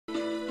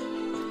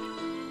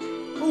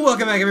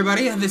Welcome back,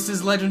 everybody. This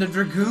is Legend of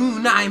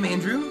Dragoon. I'm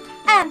Andrew.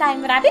 And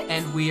I'm Rabbit.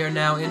 And we are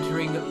now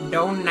entering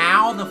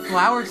Donau, the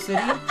Flower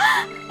City.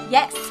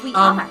 Yes, we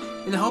are.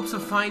 In the hopes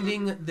of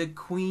finding the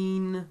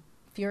Queen...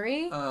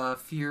 Fury?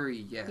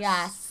 Fury, yes.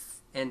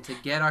 Yes. And to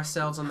get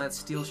ourselves on that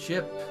steel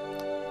ship.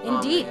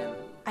 Indeed. Oh,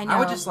 I know. I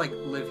would just, like,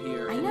 live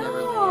here and never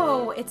leave. I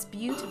know. It's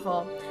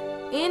beautiful.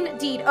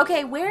 Indeed.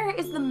 Okay, where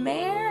is the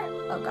mayor?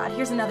 Oh, God.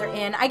 Here's another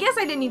inn. I guess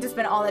I didn't need to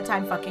spend all that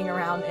time fucking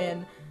around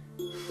in...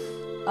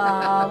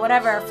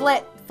 whatever.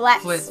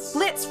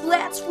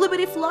 Flits,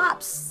 flippity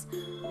flops.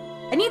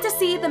 I need to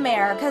see the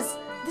mayor, because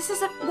this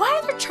is a... Why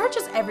are there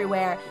churches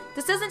everywhere?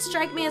 This doesn't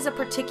strike me as a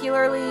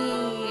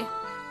particularly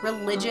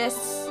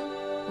religious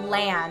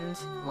land.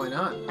 Why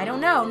not? I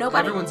don't know.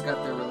 Nobody... Everyone's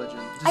got their religion.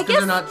 Just I because guess...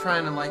 they're not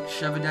trying to, like,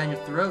 shove it down your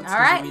throats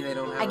doesn't mean they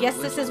don't have I guess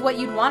this is what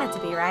you'd want it to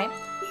be, right?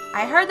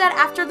 I heard that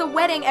after the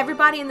wedding,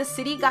 everybody in the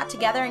city got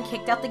together and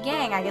kicked out the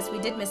gang. I guess we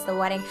did miss the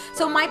wedding.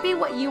 So it might be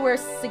what you were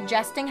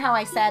suggesting, how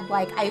I said,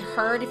 like, I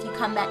heard if you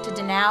come back to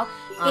Donau,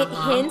 it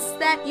hints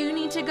that you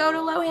need to go to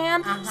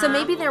Lohan. So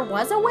maybe there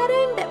was a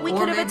wedding that we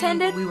could have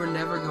attended? We were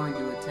never going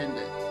to attend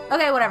it.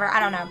 Okay, whatever.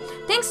 I don't know.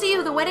 Thanks to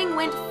you, the wedding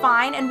went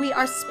fine, and we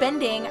are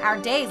spending our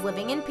days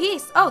living in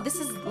peace. Oh, this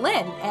is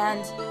Lynn,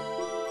 and...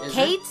 Is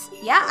Kate?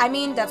 it? Yeah, I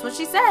mean, that's what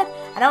she said.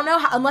 I don't know,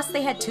 unless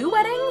they had two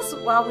weddings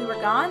while we were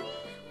gone.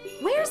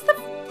 Where's the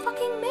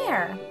fucking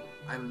mayor?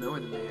 I don't know where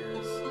the mayor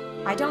is.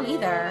 I don't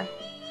either.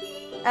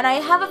 And I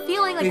have a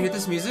feeling like... Can you hear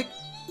this music?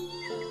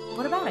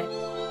 What about it?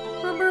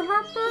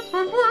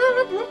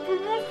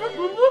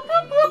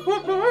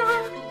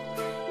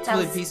 It's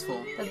really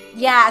peaceful.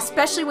 Yeah,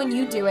 especially when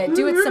you do it.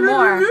 Do it some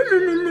more.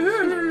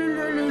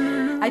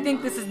 I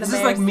think this is the mayor's. This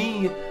is like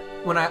me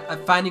when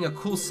I'm finding a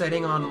cool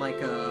setting on like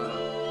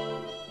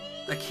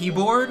a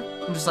keyboard.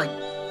 I'm just like...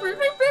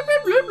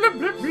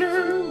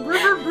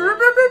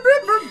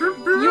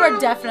 You are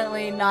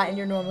definitely not in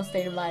your normal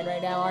state of mind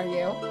right now, are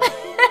you?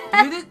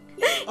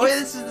 Oh yeah,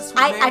 this is the sweet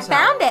mayor's I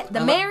found it.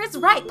 The mayor is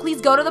right.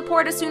 Please go to the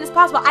port as soon as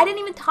possible. I didn't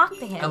even talk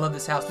to him. I love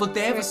this house. Look,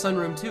 they have a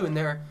sunroom too, and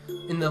they're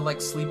in the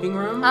like sleeping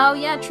room. Oh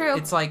yeah, true.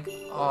 It's like,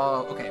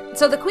 okay.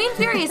 So the Queen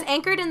Fury is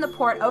anchored in the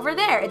port over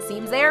there. It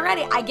seems they are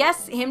ready. I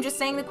guess him just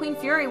saying the Queen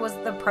Fury was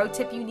the pro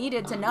tip you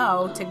needed to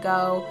know to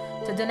go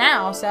to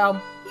Donau. So.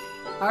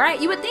 All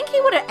right, you would think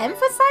he would have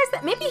emphasized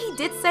that. Maybe he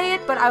did say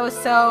it, but I was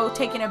so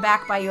taken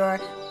aback by your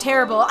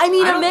terrible,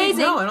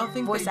 amazing I don't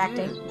think voice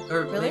acting.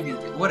 Or really? Maybe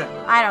they did.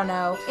 Whatever. I don't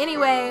know.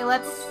 Anyway,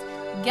 let's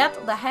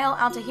get the hell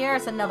out of here.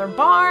 It's another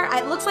bar.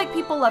 It looks like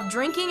people love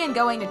drinking and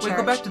going to church. Wait,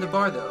 go back to the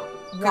bar, though.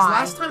 Because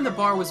last time the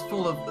bar was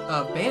full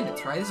of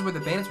bandits, right? This is where the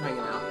bandits were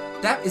hanging out.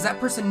 Is that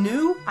person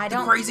new?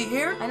 The crazy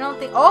hair? I don't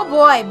think... Oh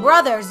boy,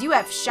 brothers, you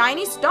have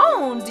shiny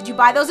stones. Did you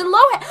buy those in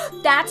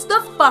Lohan? That's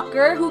the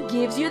fucker who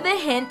gives you the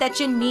hint that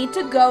you need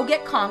to go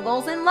get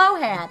Congles in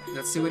Lohan.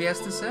 Let's see what he has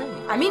to say.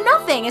 I mean,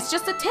 nothing. It's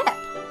just a tip.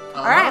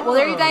 All right, well,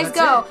 there you guys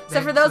go.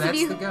 So for those of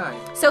you... That's the guy.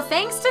 So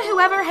thanks to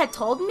whoever had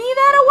told me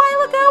that a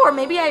while ago, or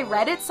maybe I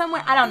read it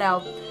somewhere. I don't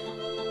know.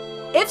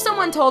 If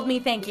someone told me,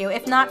 thank you.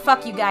 If not,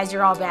 fuck you guys,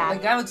 you're all bad.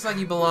 The guy looks like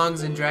he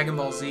belongs in Dragon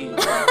Ball Z.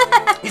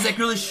 He's like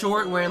really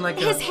short, wearing like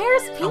his hair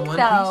is pink one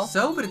though. Piece.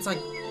 So, but it's like,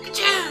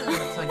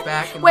 it's like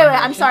back. Wait,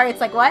 I'm sorry. It's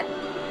like what?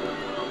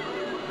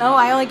 Oh,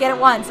 I only get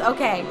it once.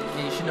 Okay.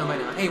 Yeah, you should know by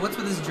now. Hey, what's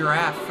with this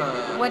giraffe?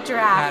 What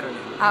giraffe? Patterning?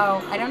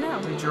 Oh, I don't know.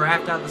 It's a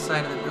giraffe out the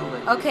side of the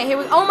building. Okay, here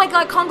we. Oh my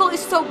God, Congo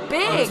is so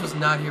big. Oh, this was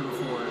not here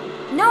before.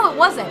 No, it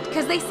wasn't,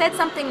 because they said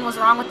something was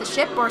wrong with the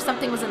ship or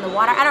something was in the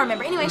water. I don't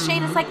remember. Anyway,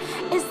 Shana's like,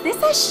 is this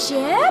a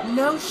ship?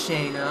 No,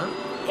 Shana.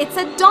 It's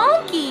a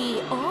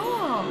donkey.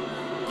 Oh.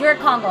 You're a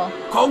Congo.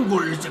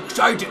 Congo is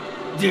excited.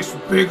 This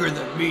bigger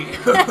than me.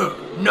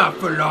 Not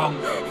for long,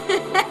 though.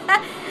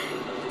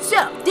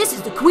 So, this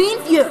is the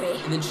Queen Fury.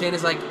 And then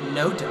Shana's like,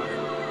 no, darling.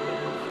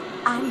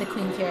 I'm the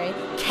Queen Fury.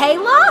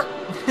 Kayla?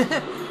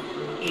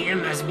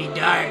 Ian must be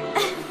dark.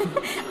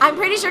 I'm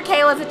pretty sure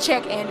Kayla's a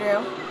chick,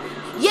 Andrew.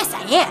 Yes,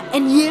 I am.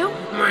 And you?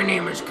 My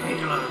name is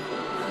Kayla.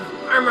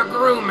 I'm a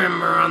crew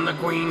member on the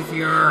Queen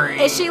Fury.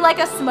 Is she like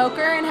a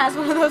smoker and has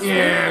one of those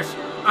Yes,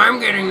 I'm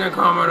getting the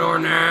Commodore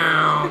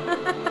now.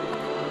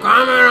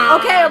 Commodore!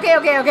 Okay.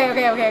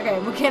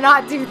 We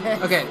cannot do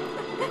this. Okay,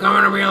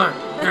 Commodore Bueller.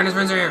 Ernest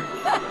Spencer here.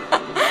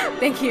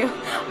 Thank you.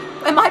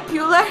 Am I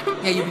Bueller?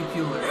 Yeah, you be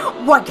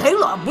Bueller. What,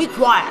 Kayla? Be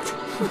quiet.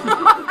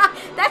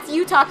 That's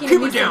you talking to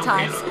me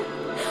sometimes. Kayla.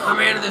 A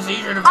man of the sea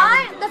should have...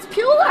 That's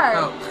Bueller.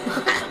 Oh.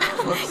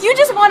 You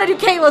just want to do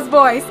Kayla's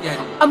voice. Yeah.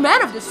 A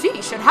man of the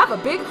sea should have a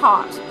big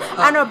heart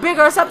and a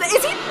bigger something.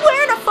 Is he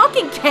wearing a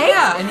fucking cape?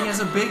 Yeah, and he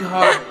has a big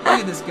heart. Look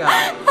at this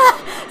guy.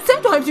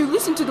 Sometimes you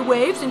listen to the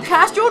waves and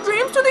cast your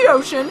dreams to the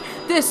ocean.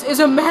 This is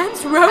a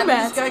man's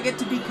romance. Does this guy get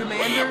to be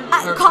commander?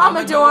 Or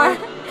Commodore.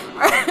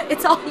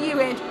 It's all you,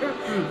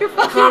 Andrew. You're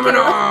fucking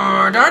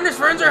Commodore! Darkness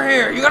friends are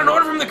here. You got an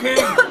order from the king.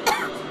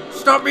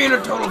 Stop being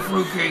a total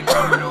fruitcake,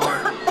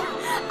 Commodore.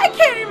 I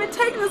can't even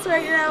take this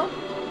right now.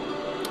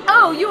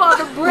 Oh, you are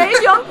the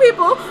brave young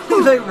people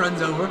who... He like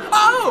runs over.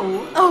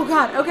 Oh! Oh,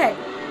 God, okay.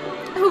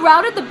 Who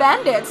routed the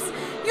bandits.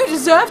 You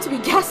deserve to be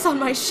guests on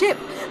my ship,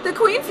 the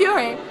Queen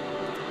Fury.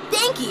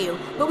 Thank you,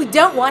 but we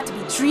don't want to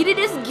be treated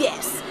as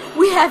guests.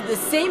 We have the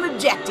same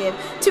objective,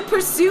 to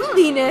pursue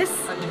Linus.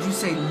 Did you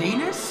say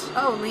Linus?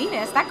 Oh,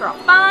 Linus, that girl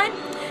fine.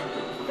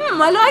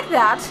 I like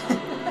that.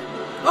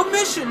 A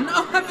mission!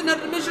 I haven't had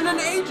a mission in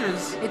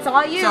ages. It's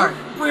all you. Sorry.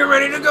 We're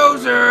ready to go,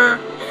 sir.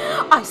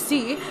 I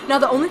see. Now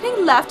the only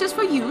thing left is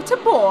for you to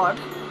board.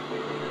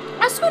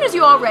 As soon as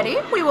you're all ready,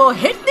 we will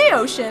hit the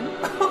ocean.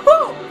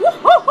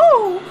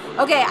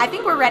 Okay, I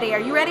think we're ready. Are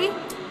you ready?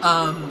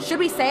 Should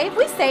we save?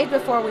 We saved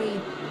before we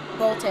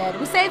bolted.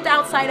 We saved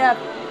outside of...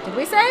 Did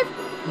we save?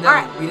 No, all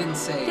right. We didn't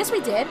save. Yes,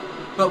 we did.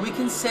 But we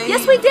can save...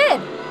 Yes, we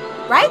did.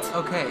 Right?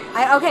 Okay.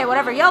 Okay,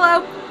 whatever.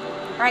 YOLO.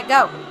 All right,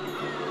 go.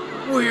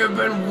 We have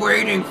been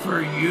waiting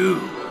for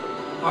you.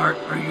 Are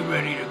you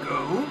ready to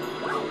go?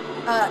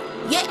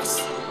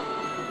 Yes.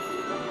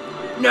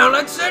 Now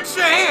let's set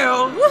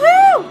sail.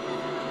 Woohoo!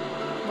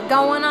 We're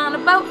going on a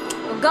boat.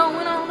 We're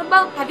going on a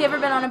boat. Have you ever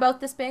been on a boat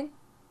this big?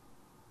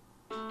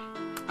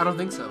 I don't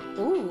think so.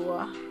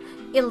 Ooh.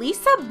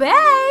 Elisa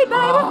Bay, baby.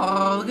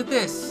 Oh, look at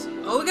this.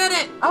 Oh, look at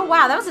it. Oh,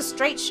 wow. That was a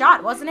straight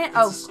shot, wasn't it?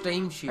 It's a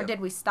steamship. Or did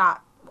we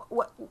stop?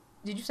 What?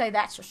 Did you say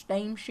that's a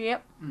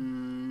steamship?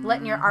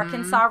 Letting your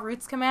Arkansas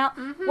roots come out?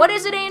 What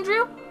is it,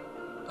 Andrew?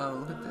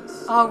 Oh, look at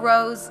this. Oh,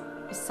 Rose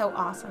is so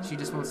awesome. She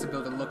just wants to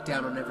build a look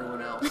down on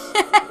everyone else.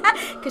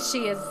 Because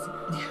she is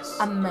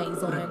amazing.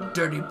 What a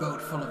dirty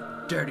boat full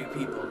of dirty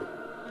people.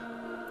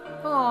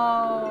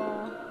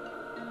 Oh.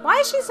 Why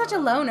is she such a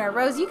loner?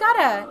 Rose, you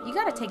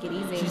gotta take it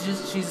easy.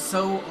 She's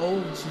so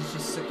old, she's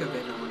just sick of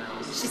everyone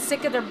else. She's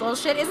sick of their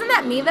bullshit. Isn't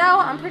that me, though?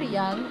 I'm pretty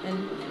young,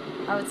 and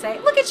I would say,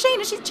 look at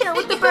Shana, she's chilling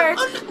with the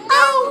birds.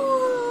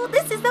 Oh,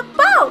 this is a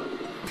boat.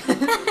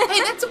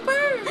 Hey, that's a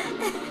bird.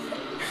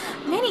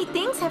 Many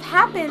things have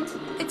happened.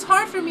 It's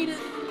hard for me to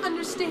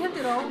understand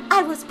it all.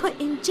 I was put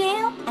in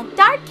jail, and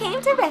Dart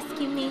came to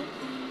rescue me.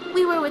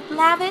 We were with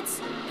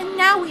Lavitz, and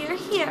now we are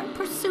here,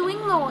 pursuing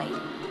Lloyd.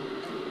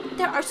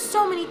 There are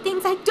so many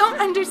things I don't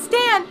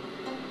understand.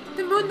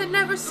 The moon that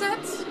never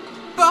sets?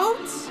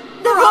 Boats?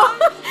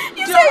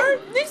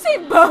 You say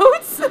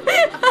boats?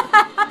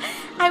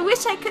 I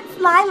wish I could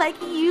fly like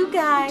you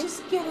guys.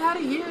 Just get out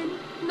of here and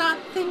not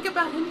think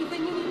about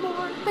anything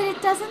anymore. But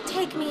it doesn't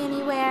take me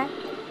anywhere.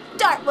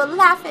 Dart will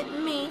laugh at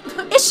me.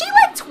 Is she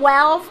like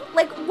 12?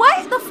 Like,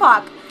 what the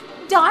fuck?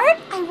 Dart?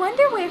 I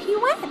wonder where he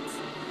went.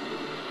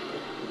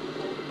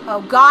 Oh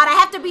God, I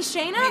have to be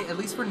Shana? Hey, at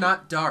least we're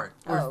not Dart.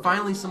 We're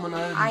finally someone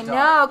other than I Dart.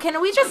 know.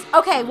 Can we just...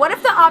 Okay, what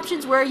if the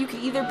options were you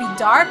could either be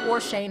Dart or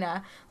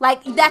Shana?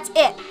 Like, that's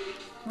it.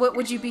 What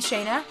would you be,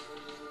 Shana?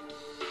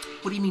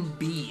 What do you mean,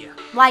 be?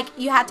 Like,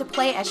 you had to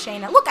play as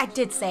Shana. Look, I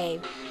did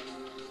save.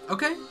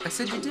 Okay, I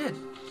said you did.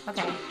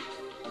 Okay.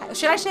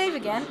 Should I save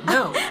again?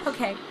 No.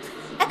 Okay.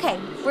 Okay,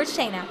 where's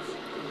Shana?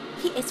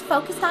 He is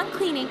focused on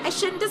cleaning. I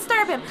shouldn't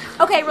disturb him.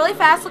 Okay, really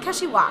fast. Look how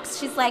she walks.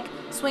 She's like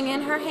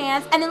swinging her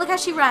hands, and then look how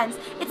she runs.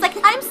 It's like,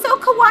 I'm so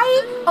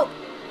kawaii.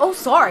 Oh,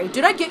 sorry.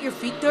 Did I get your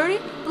feet dirty?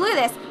 But look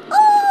at this.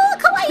 Oh,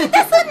 kawaii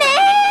desu ne.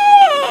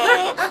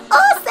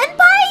 Oh,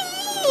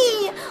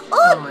 senpai.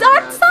 Oh,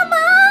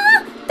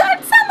 Dart-sama.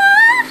 Dart-sama.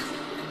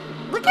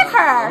 Look at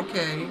her.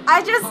 Okay.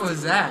 What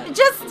was that?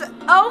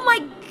 Oh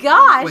my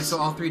gosh. Wait, so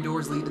all three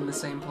doors lead in the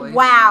same place?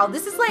 Wow,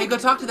 this is like... Hey, go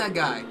talk to that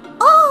guy.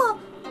 Oh.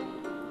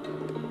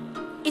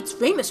 It's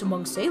famous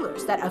among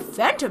sailors that a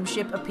phantom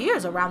ship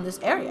appears around this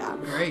area.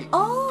 Great.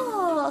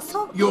 Oh,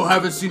 so... Yo,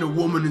 haven't seen a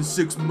woman in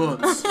 6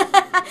 months.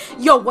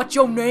 Yo, what's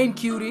your name,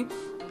 cutie?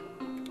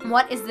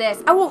 What is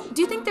this? Oh, well,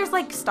 do you think there's,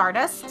 like,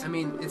 stardust? I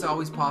mean, it's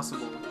always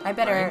possible. I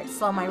better right?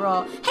 slow my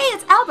roll. Hey,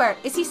 it's Albert.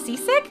 Is he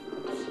seasick?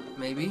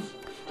 Maybe.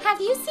 Have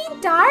you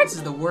seen Dart? This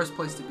is the worst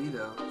place to be,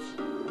 though.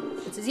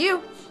 This is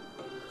you.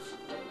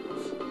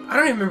 I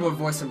don't even remember what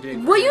voice I'm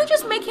doing. Will you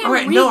just make him All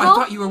right, regal? no, I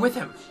thought you were with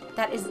him.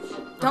 That is...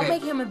 Don't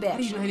make him a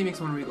bitch. How do you make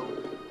someone regal?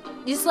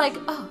 Just like,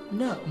 oh,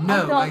 no.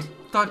 No, I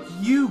thought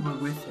you were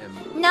with him.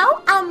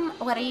 No,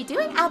 what are you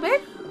doing,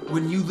 Albert?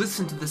 When you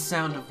listen to the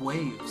sound of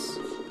waves,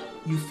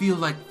 you feel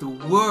like the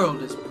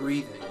world is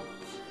breathing.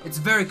 It's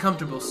very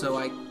comfortable, so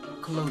I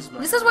close my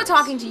eyes. This is what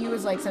talking to you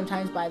is like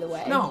sometimes, by the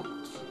way. No.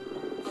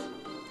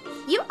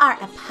 You are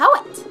a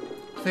poet.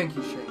 Thank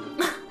you,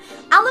 Shana.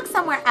 I'll look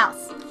somewhere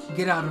else.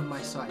 Get out of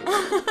my sight.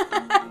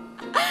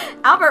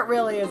 Albert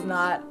really is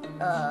not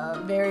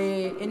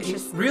very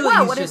interesting. Really,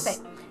 Whoa, he's what just... did it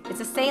say? It's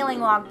a sailing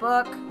log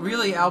book.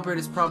 Really, Albert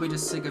is probably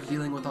just sick of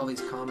dealing with all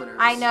these commoners.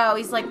 I know.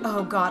 He's like,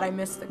 oh God, I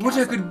missed the castle.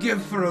 What I could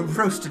give for a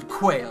roasted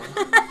quail.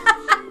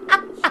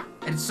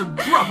 And some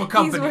proper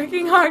company. He's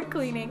working hard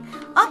cleaning.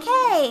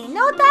 Okay,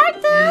 no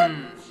Dart.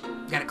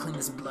 Gotta clean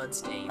this blood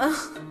stain.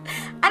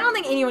 I don't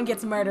think anyone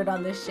gets murdered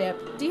on this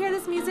ship. Do you hear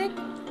this music?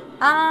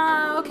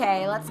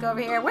 Okay, let's go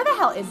over here. Where the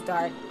hell is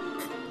Dart?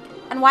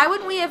 And why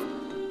wouldn't we have...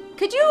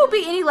 Could you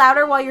be any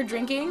louder while you're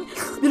drinking?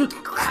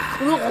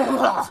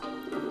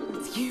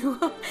 It's you.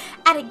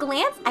 At a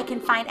glance, I can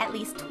find at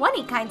least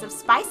 20 kinds of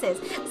spices.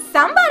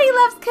 Somebody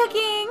loves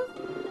cooking.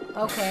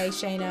 Okay,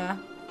 Shana.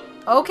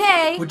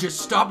 Okay. Would you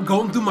stop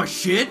going through my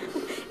shit?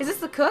 Is this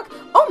the cook?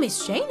 Oh,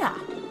 Miss Shana.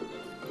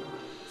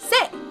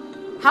 Say,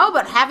 How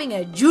about having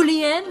a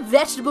julienne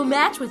vegetable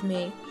match with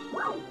me?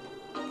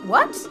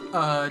 What?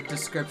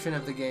 Description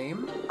of the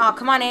game? Oh,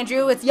 come on,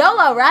 Andrew. It's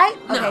YOLO, right?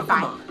 No, Okay, come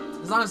fine. on.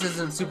 As long as it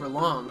isn't super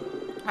long.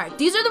 Alright,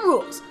 these are the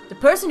rules. The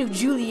person who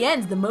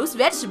juliennes the most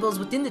vegetables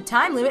within the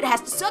time limit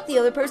has to suck the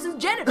other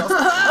person's genitals.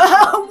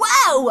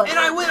 Wow! And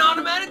I win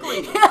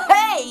automatically!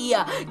 Hey!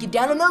 Get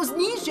down on those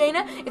knees,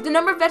 Shana. If the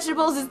number of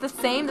vegetables is the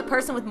same, the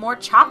person with more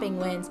chopping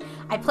wins.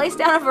 I placed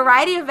down a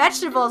variety of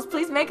vegetables.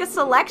 Please make a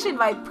selection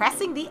by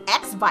pressing the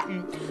X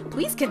button.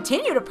 Please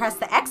continue to press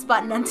the X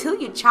button until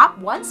you chop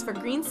once for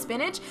green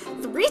spinach,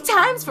 3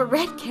 times for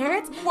red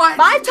carrots, What?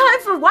 5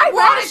 times for white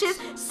What? radishes,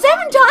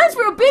 7 times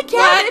for a big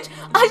cabbage,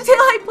 until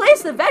I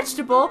place the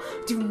vegetable.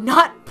 Do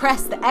not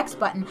press the X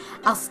button.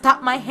 I'll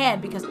stop my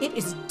hand because it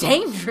is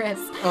dangerous.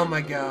 Oh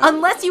my god.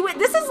 Unless you win.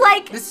 This is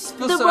like This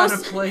feels so out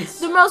of place.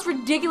 the most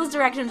ridiculous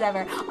directions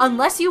ever.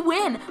 Unless you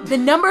win, the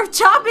number of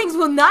choppings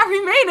will not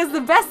remain as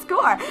the best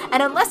score.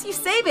 And unless you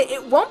save it,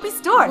 it won't be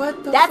stored.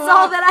 What the That's fuck?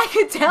 all that I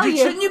could tell Dude,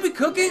 you. shouldn't you be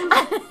cooking?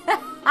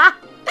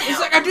 It's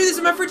like, I do this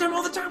in my free time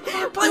all the time.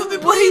 Come on, play with me,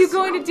 please. What are you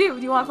going to do?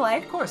 Do you want to play?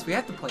 Of course, we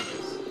have to play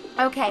this.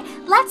 Okay,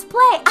 let's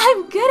play.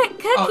 I'm good at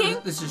cooking.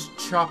 Oh, this is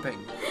chopping.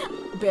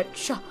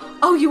 Bitch.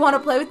 Oh, you want to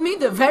play with me?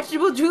 The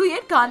vegetable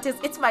julienne contest.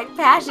 It's my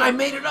passion. I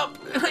made it up.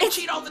 I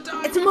cheat all the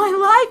time. It's my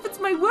life. It's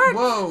my work.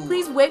 Whoa.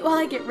 Please wait while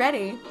I get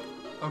ready.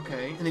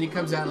 Okay, and then he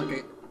comes out in like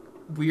a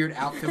weird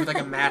outfit with like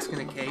a mask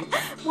and a cape.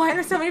 Why are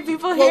there so many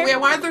people here? Whoa, yeah,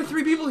 why are there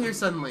 3 people here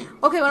suddenly?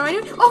 Okay, what am I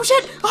doing? Oh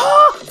shit!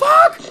 Oh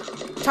fuck!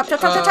 Chop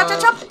chop chop chop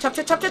chop chop chop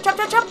chop chop chop chop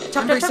chop chop chop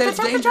Andre chop said it's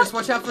chop dangerous. chop.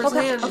 Watch out for his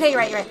Okay, hand. okay, you're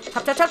right.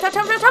 Chop chop chop chop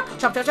chop chop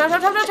chop chop chop chop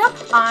chop chop chop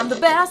chop. I'm the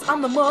best.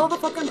 I'm the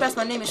motherfucking best.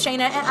 My name is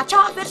Shana, and I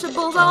chop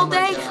vegetables all my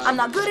day. God. I'm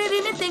not good at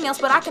anything else,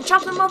 but I can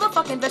chop the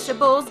motherfucking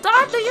vegetables.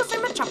 Dark, do you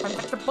see me chopping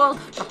vegetables?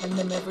 Chopping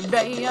them every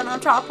day, and I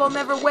chop them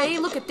every way.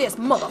 Look at this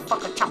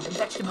motherfucker chopping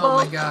vegetables. Oh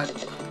my god.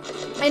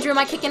 Andrew, am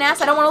I kicking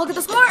ass? I don't want to look at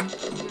the score.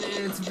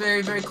 It's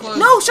very, very close.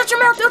 No, shut your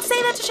mouth. Don't say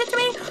that shit to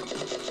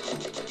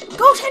me.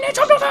 Go, Shana,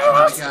 chop the Oh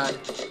my vegetables.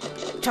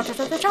 god. Chop, chop,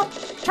 chop, chop,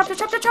 chop, chop,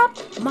 chop, chop,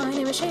 chop. My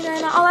name is Shana,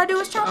 and all I do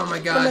is chop. Oh my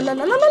God. La,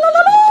 la, la, la, la, la,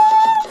 la.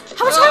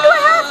 How much time do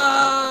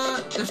I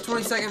have? There's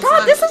 20 seconds God,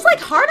 left. this is like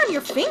hard on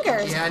your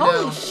fingers. Yeah, I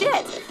Holy know.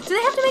 shit. Do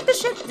they have to make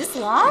this shit this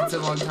long? It's a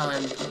long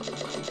time.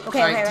 Okay,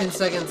 Alright, okay, 10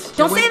 seconds.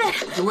 Don't You're say win-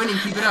 that. You're winning.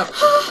 Keep it up.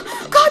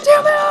 God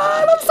damn it!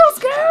 I'm so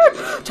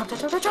scared. Chop, chop,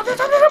 chop, chop, chop, chop,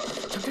 chop,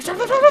 chop, chop, chop,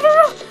 chop, chop,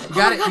 chop. You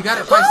got it. You got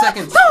it. 5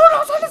 seconds. No,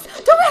 no, seconds.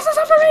 Don't mess this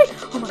up for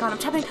me. Oh my God, I'm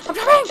chopping. I'm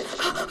chopping.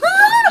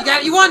 You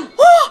got it. You won.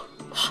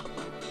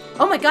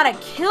 Oh my God, I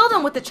killed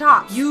him with the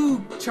chops.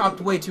 You chopped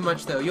way too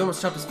much, though. You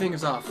almost chopped his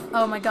fingers off.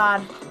 Oh my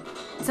God.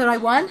 So I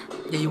won?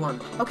 Yeah, you won.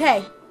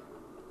 Okay.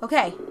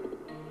 Okay.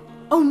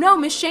 Oh no,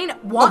 Miss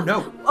Shana won.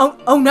 Oh no.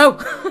 Oh no.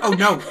 Oh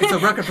no. It's a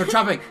record for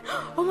chopping.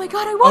 Oh my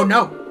God, I won. Oh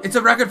no. It's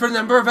a record for the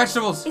number of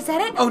vegetables. Is that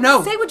it? Oh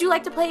no. Say, would you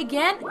like to play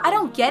again? I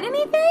don't get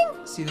anything.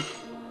 See the.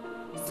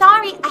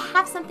 Sorry, I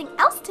have something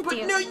else to But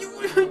do. no,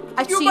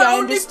 I you're see, my I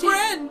only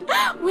understand.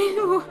 friend.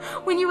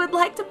 When you would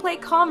like to play,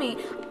 call me.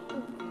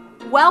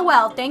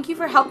 Well, thank you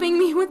for helping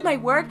me with my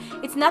work.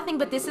 It's nothing,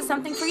 but this is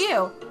something for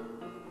you.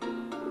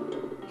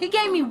 He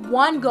gave me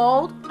 1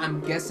 gold. I'm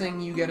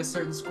guessing you get a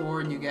certain score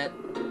and you get,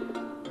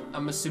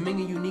 I'm assuming,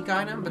 a unique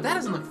item, but that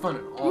doesn't look fun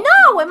at all.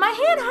 No, and my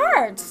hand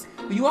hurts.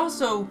 But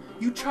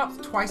you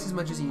chopped twice as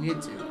much as you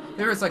needed to.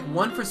 There was like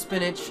 1 for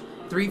spinach,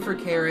 3 for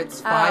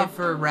carrots, 5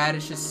 for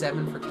radishes,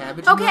 7 for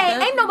cabbage. Okay, like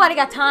that. ain't nobody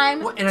got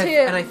time Well, to...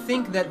 and I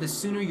think that the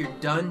sooner you're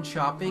done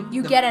chopping,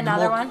 You the get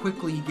another more one?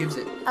 quickly he gives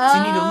it. So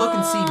you need to look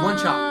and see 1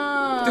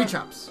 chop, 3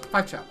 chops,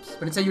 5 chops.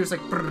 But instead you're just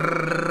like.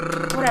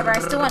 Whatever, I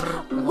still want...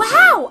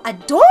 Wow, a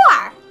door!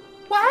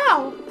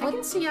 Wow, I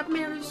can see up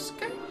Maru's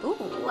skirt. Ooh,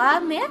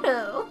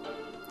 Meru.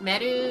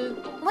 Maru.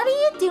 What are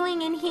you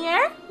doing in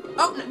here?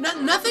 Oh,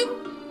 nothing.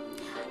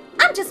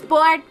 I'm just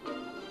bored.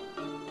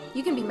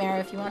 You can be Meru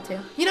if you want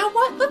to. You know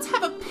what? Let's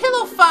have a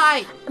pillow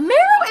fight. Meru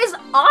is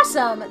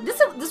awesome.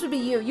 This would be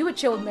you. You would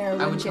chill with Meru,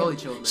 I would wouldn't you? totally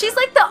chill with Meru. She's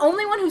like the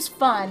only one who's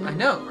fun. I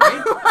know,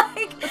 right?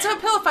 Like, Let's have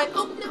a pillow fight.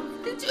 Oh no,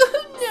 no, Sorry,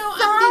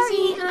 I'm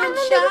busy and I'm I'm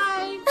a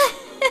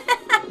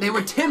shy. They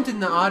were tempting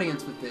the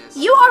audience with this.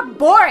 you are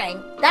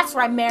boring. That's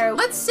right, Meru.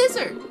 Let's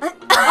scissor. Oh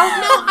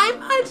no,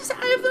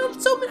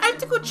 I have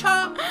to go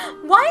chop.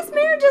 Why is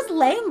Meru just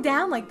laying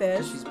down like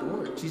this? She's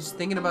bored. She's just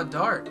thinking about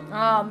Dart.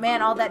 Oh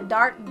man, all that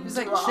dart. It's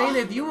like, Shana,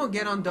 if you won't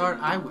get on Dart,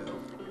 I will.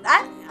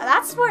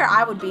 That's where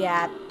I would be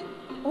at.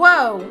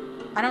 Whoa.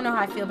 I don't know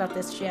how I feel about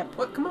this ship.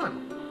 What? Come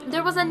on.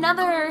 There was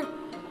another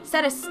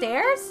set of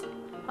stairs?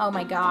 Oh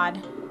my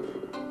God.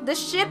 The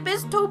ship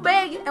is too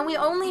big, and we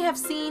only have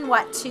seen,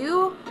 what,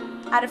 2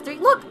 out of 3?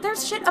 Look,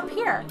 there's shit up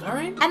here. All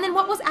right. And then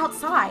what was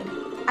outside?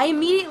 I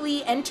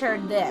immediately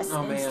entered this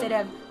Oh, man. instead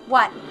of,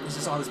 what? It's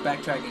just all this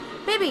backtracking.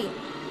 Baby,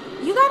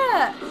 you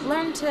gotta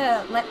learn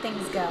to let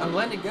things go. I'm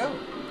letting it go.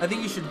 I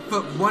think you should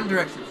foot one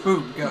direction.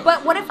 Boom, go.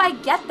 But what if I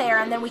get there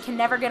and then we can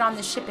never get on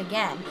the ship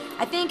again?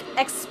 I think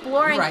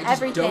exploring You're right,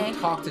 everything...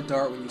 just don't talk to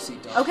Dart when you see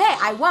Dart. Okay,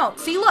 I won't.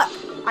 See, look.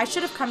 I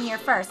should have come here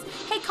first.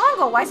 Hey,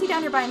 Congo, why is he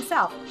down here by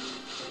himself?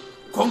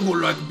 Congo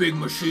like big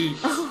machine.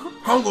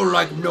 Congo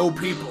like no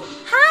people.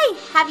 Hi,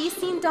 have you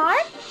seen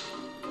Dart?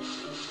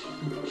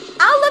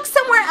 I'll look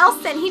somewhere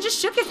else then. He just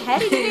shook his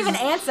head. He didn't even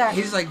answer.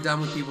 He's like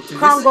done with people too.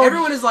 Congo.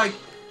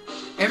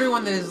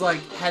 Everyone that has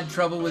like had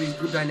trouble with these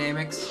group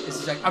dynamics is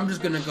just like, I'm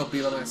just gonna go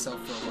be by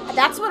myself for a while.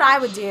 That's what I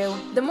would do.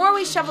 The more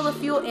we shovel the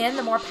fuel in,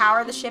 the more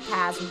power the ship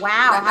has.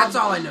 Wow. That's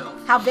all I know.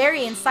 How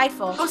very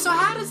insightful. Oh, so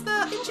how does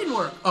the engine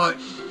work?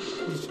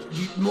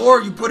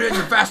 More you put in,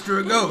 the faster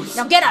it goes.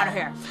 Now get out of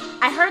here.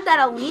 I heard that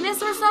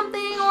Alinus or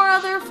something or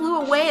other flew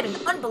away at an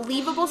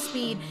unbelievable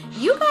speed.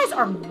 You guys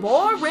are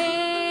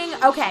boring.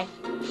 Okay.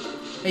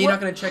 Hey, you're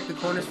not gonna check the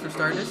corners for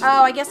Stardust?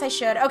 Oh, I guess I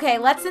should. Okay,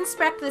 let's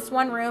inspect this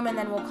one room and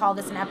then we'll call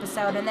this an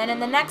episode. And then in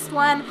the next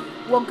one,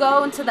 we'll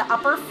go into the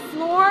upper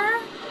floor.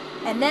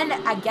 And then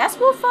I guess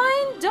we'll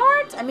find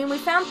Dart. I mean, we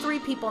found 3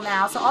 people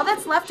now. So all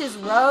that's left is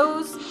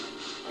Rose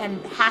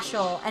and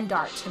Hashel and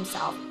Dart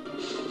himself.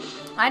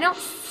 I don't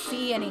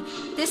see any.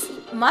 This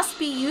must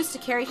be used to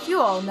carry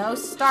fuel. No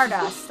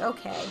Stardust.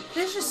 Okay.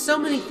 There's just so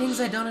many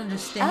things I don't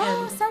understand.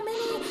 Oh, so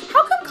many.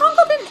 How come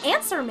Congo didn't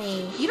answer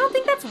me? You don't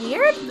think that's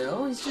weird?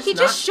 No, he's just He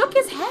not. just shook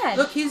his head.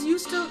 Look, he's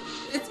used to.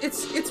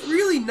 It's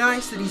really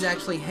nice that he's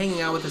actually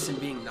hanging out with us and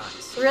being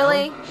nice. you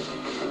Really? know?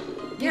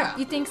 Yeah.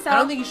 You think so? I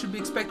don't think you should be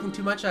expecting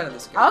too much out of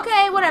this guy.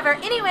 Okay, whatever.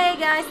 Anyway,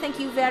 guys,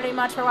 thank you very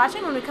much for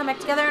watching. When we come back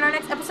together in our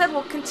next episode,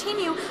 we'll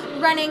continue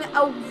running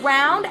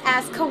around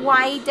as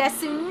Kawaii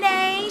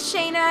Desune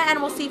Shana, and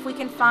we'll see if we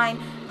can find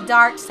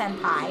Dart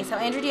Senpai. So,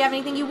 Andrew, do you have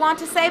anything you want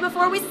to say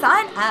before we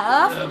sign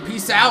off?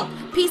 Peace out.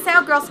 Peace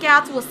out, Girl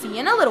Scouts. We'll see you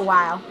in a little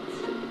while.